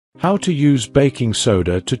How to use baking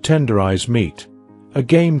soda to tenderize meat. A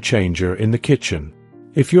game changer in the kitchen.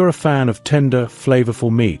 If you're a fan of tender,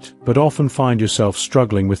 flavorful meat, but often find yourself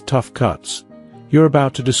struggling with tough cuts, you're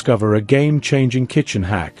about to discover a game-changing kitchen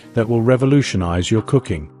hack that will revolutionize your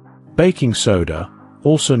cooking. Baking soda,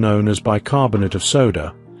 also known as bicarbonate of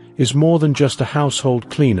soda, is more than just a household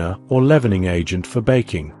cleaner or leavening agent for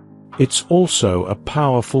baking. It's also a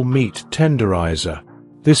powerful meat tenderizer.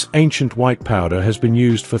 This ancient white powder has been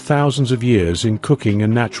used for thousands of years in cooking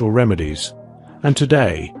and natural remedies, and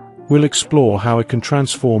today, we'll explore how it can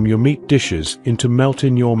transform your meat dishes into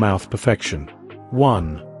melt-in-your-mouth perfection.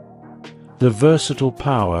 1. The versatile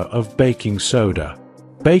power of baking soda.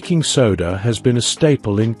 Baking soda has been a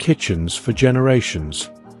staple in kitchens for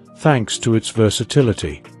generations, thanks to its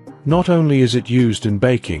versatility. Not only is it used in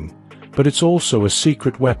baking, but it's also a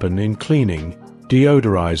secret weapon in cleaning,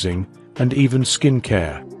 deodorizing, and even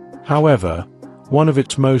skincare. However, one of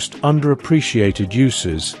its most underappreciated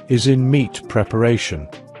uses is in meat preparation.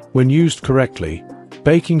 When used correctly,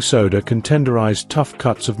 baking soda can tenderize tough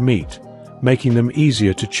cuts of meat, making them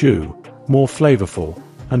easier to chew, more flavorful,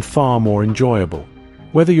 and far more enjoyable.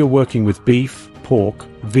 Whether you're working with beef, pork,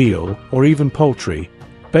 veal, or even poultry,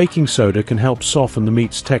 baking soda can help soften the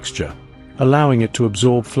meat's texture, allowing it to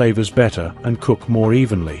absorb flavors better and cook more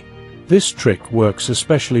evenly. This trick works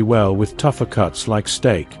especially well with tougher cuts like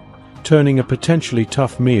steak, turning a potentially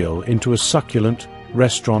tough meal into a succulent,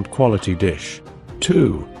 restaurant-quality dish.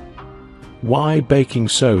 2. Why baking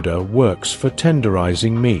soda works for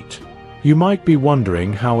tenderizing meat. You might be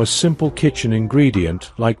wondering how a simple kitchen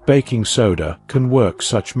ingredient like baking soda can work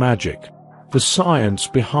such magic. The science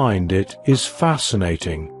behind it is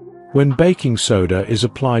fascinating. When baking soda is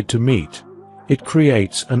applied to meat, it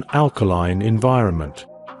creates an alkaline environment.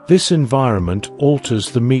 This environment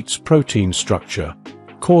alters the meat's protein structure,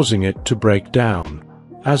 causing it to break down.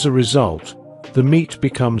 As a result, the meat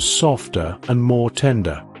becomes softer and more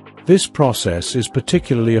tender. This process is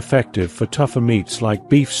particularly effective for tougher meats like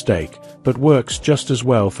beef steak, but works just as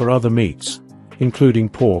well for other meats, including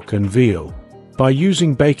pork and veal. By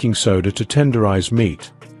using baking soda to tenderize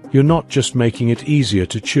meat, you're not just making it easier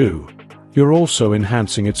to chew, you're also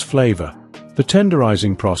enhancing its flavor. The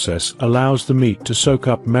tenderizing process allows the meat to soak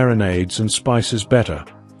up marinades and spices better,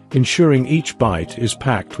 ensuring each bite is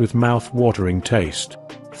packed with mouth-watering taste.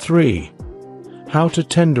 3. How to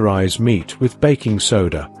tenderize meat with baking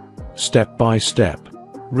soda. Step by step.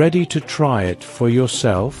 Ready to try it for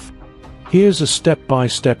yourself? Here's a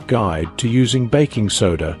step-by-step guide to using baking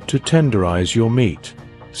soda to tenderize your meat.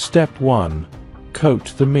 Step 1.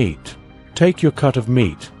 Coat the meat. Take your cut of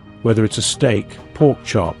meat, whether it's a steak, pork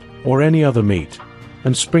chop, or any other meat,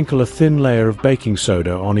 and sprinkle a thin layer of baking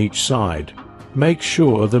soda on each side. Make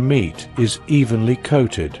sure the meat is evenly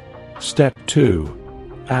coated. Step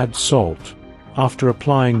 2. Add salt. After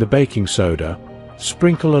applying the baking soda,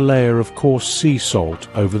 sprinkle a layer of coarse sea salt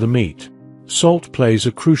over the meat. Salt plays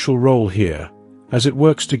a crucial role here, as it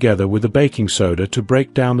works together with the baking soda to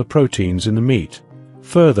break down the proteins in the meat,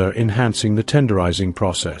 further enhancing the tenderizing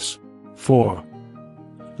process. 4.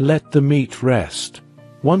 Let the meat rest.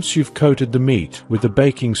 Once you've coated the meat with the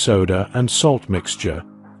baking soda and salt mixture,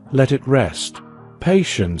 let it rest.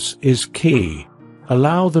 Patience is key.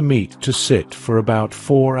 Allow the meat to sit for about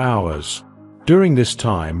 4 hours. During this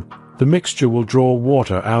time, the mixture will draw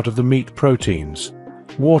water out of the meat proteins,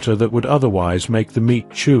 water that would otherwise make the meat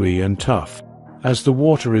chewy and tough. As the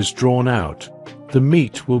water is drawn out, the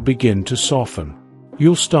meat will begin to soften.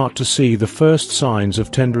 You'll start to see the first signs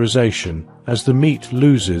of tenderization as the meat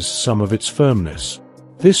loses some of its firmness.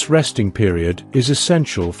 This resting period is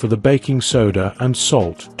essential for the baking soda and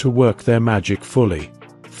salt to work their magic fully.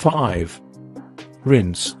 5.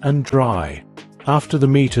 Rinse and dry. After the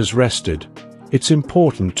meat has rested, it's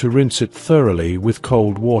important to rinse it thoroughly with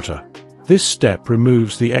cold water. This step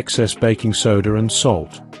removes the excess baking soda and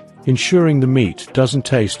salt, ensuring the meat doesn't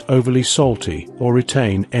taste overly salty or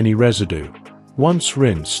retain any residue. Once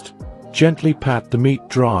rinsed, gently pat the meat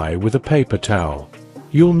dry with a paper towel.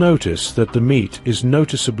 You'll notice that the meat is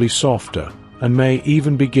noticeably softer and may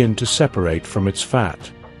even begin to separate from its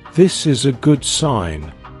fat. This is a good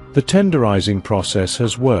sign. The tenderizing process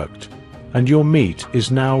has worked, and your meat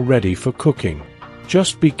is now ready for cooking.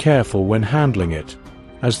 Just be careful when handling it,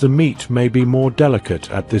 as the meat may be more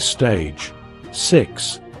delicate at this stage.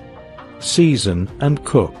 6. Season and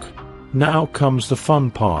cook. Now comes the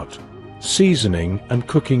fun part: seasoning and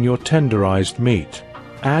cooking your tenderized meat.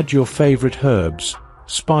 Add your favorite herbs,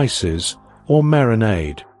 spices, or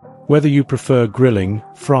marinade. Whether you prefer grilling,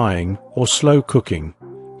 frying, or slow cooking,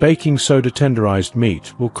 baking soda tenderized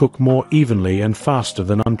meat will cook more evenly and faster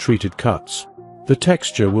than untreated cuts. the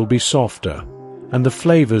texture will be softer, and the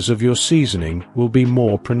flavors of your seasoning will be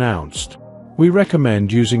more pronounced. We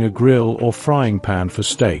recommend using a grill or frying pan for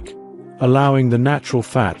steak, allowing the natural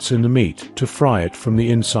fats in the meat to fry it from the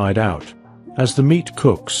inside out. As the meat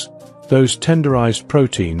cooks, those tenderized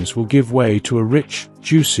proteins will give way to a rich,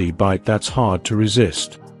 juicy bite that's hard to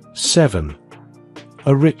resist. 7.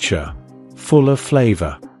 A richer, fuller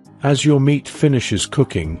flavor. As your meat finishes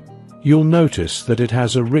cooking, you'll notice that it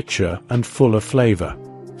has a richer and fuller flavor.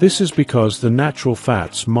 This is because the natural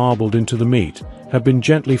fats marbled into the meat have been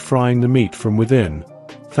gently frying the meat from within,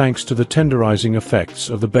 thanks to the tenderizing effects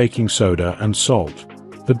of the baking soda and salt.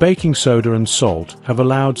 The baking soda and salt have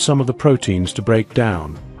allowed some of the proteins to break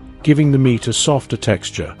down, giving the meat a softer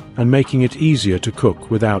texture and making it easier to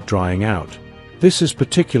cook without drying out. This is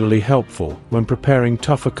particularly helpful when preparing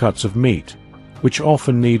tougher cuts of meat, which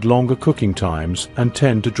often need longer cooking times and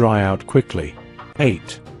tend to dry out quickly.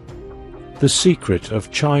 8. The secret of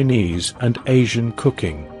Chinese and Asian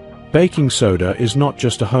cooking. Baking soda is not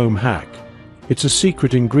just a home hack. It's a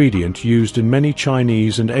secret ingredient used in many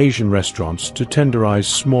Chinese and Asian restaurants to tenderize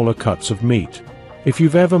smaller cuts of meat. If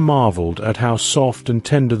you've ever marveled at how soft and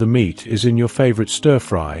tender the meat is in your favorite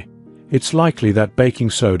stir-fry, it's likely that baking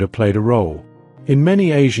soda played a role. In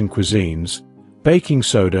many Asian cuisines, baking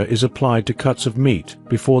soda is applied to cuts of meat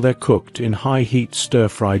before they're cooked in high-heat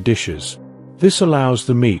stir-fry dishes. This allows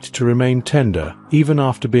the meat to remain tender even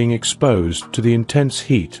after being exposed to the intense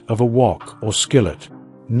heat of a wok or skillet.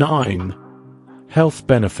 9. Health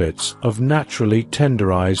benefits of naturally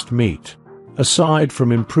tenderized meat. Aside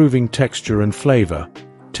from improving texture and flavor,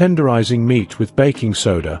 tenderizing meat with baking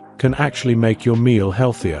soda can actually make your meal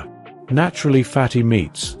healthier. Naturally fatty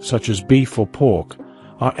meats, such as beef or pork,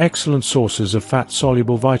 are excellent sources of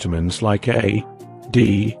fat-soluble vitamins like A,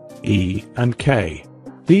 D, E, and K.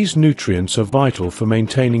 These nutrients are vital for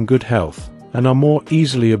maintaining good health and are more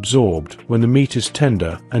easily absorbed when the meat is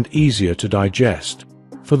tender and easier to digest.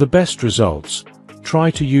 For the best results,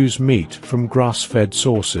 try to use meat from grass-fed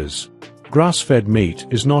sources. Grass-fed meat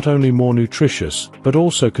is not only more nutritious but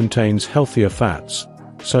also contains healthier fats,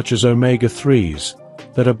 such as omega-3s,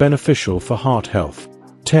 that are beneficial for heart health.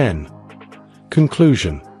 10.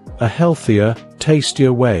 Conclusion: a healthier,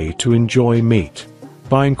 tastier way to enjoy meat.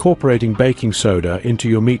 By incorporating baking soda into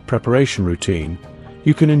your meat preparation routine,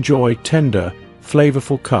 you can enjoy tender,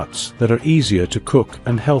 flavorful cuts that are easier to cook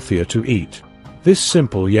and healthier to eat. This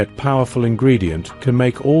simple yet powerful ingredient can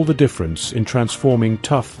make all the difference in transforming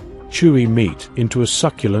tough, chewy meat into a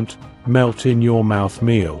succulent, melt-in-your-mouth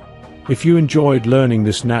meal. If you enjoyed learning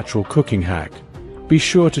this natural cooking hack, be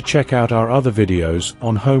sure to check out our other videos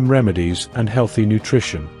on home remedies and healthy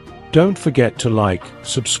nutrition. Don't forget to like,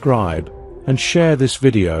 subscribe, and share this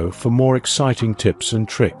video for more exciting tips and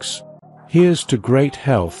tricks. Here's to great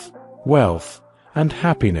health, wealth, and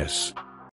happiness.